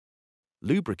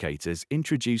Lubricators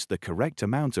introduce the correct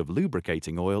amount of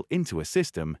lubricating oil into a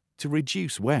system to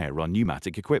reduce wear on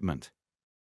pneumatic equipment.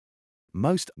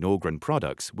 Most Norgren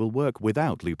products will work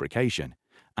without lubrication,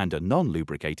 and a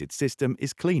non-lubricated system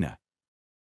is cleaner.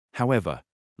 However,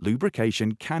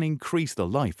 lubrication can increase the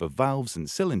life of valves and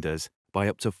cylinders by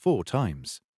up to 4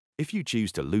 times. If you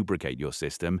choose to lubricate your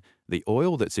system, the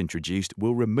oil that's introduced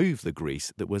will remove the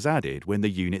grease that was added when the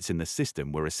units in the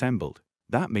system were assembled.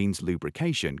 That means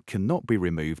lubrication cannot be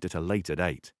removed at a later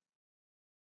date.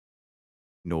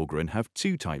 Norgren have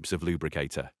 2 types of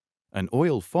lubricator: an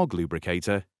oil fog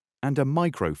lubricator and a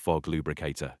micro fog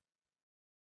lubricator.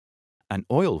 An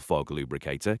oil fog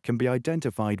lubricator can be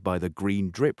identified by the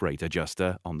green drip rate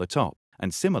adjuster on the top,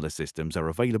 and similar systems are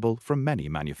available from many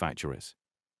manufacturers.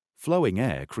 Flowing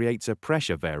air creates a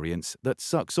pressure variance that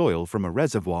sucks oil from a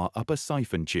reservoir up a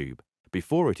siphon tube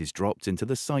before it is dropped into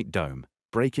the sight dome,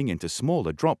 breaking into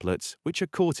smaller droplets which are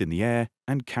caught in the air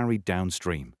and carried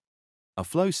downstream. A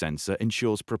flow sensor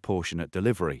ensures proportionate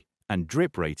delivery, and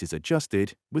drip rate is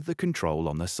adjusted with the control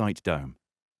on the sight dome.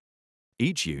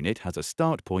 Each unit has a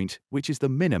start point, which is the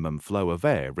minimum flow of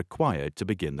air required to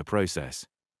begin the process.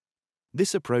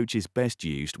 This approach is best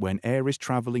used when air is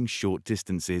traveling short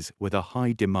distances with a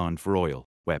high demand for oil,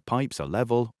 where pipes are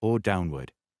level or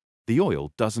downward. The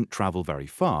oil doesn't travel very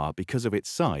far because of its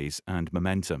size and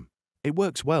momentum. It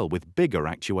works well with bigger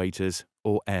actuators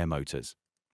or air motors.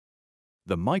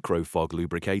 The micro fog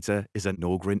lubricator is a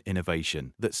Norgren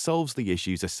innovation that solves the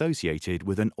issues associated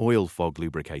with an oil fog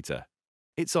lubricator.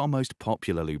 It's our most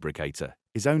popular lubricator,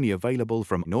 is only available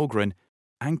from Norgren,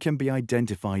 and can be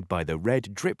identified by the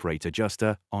red drip rate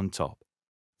adjuster on top.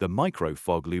 The micro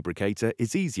fog lubricator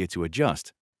is easier to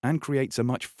adjust and creates a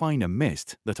much finer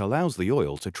mist that allows the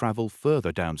oil to travel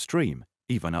further downstream,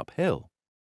 even uphill.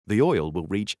 The oil will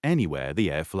reach anywhere the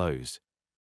air flows.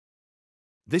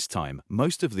 This time,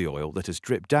 most of the oil that has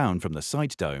dripped down from the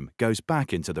sight dome goes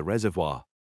back into the reservoir.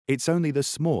 It's only the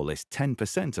smallest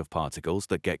 10% of particles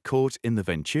that get caught in the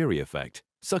Venturi effect,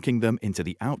 sucking them into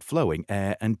the outflowing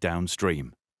air and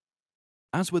downstream.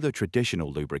 As with a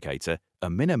traditional lubricator, a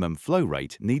minimum flow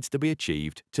rate needs to be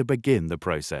achieved to begin the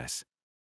process.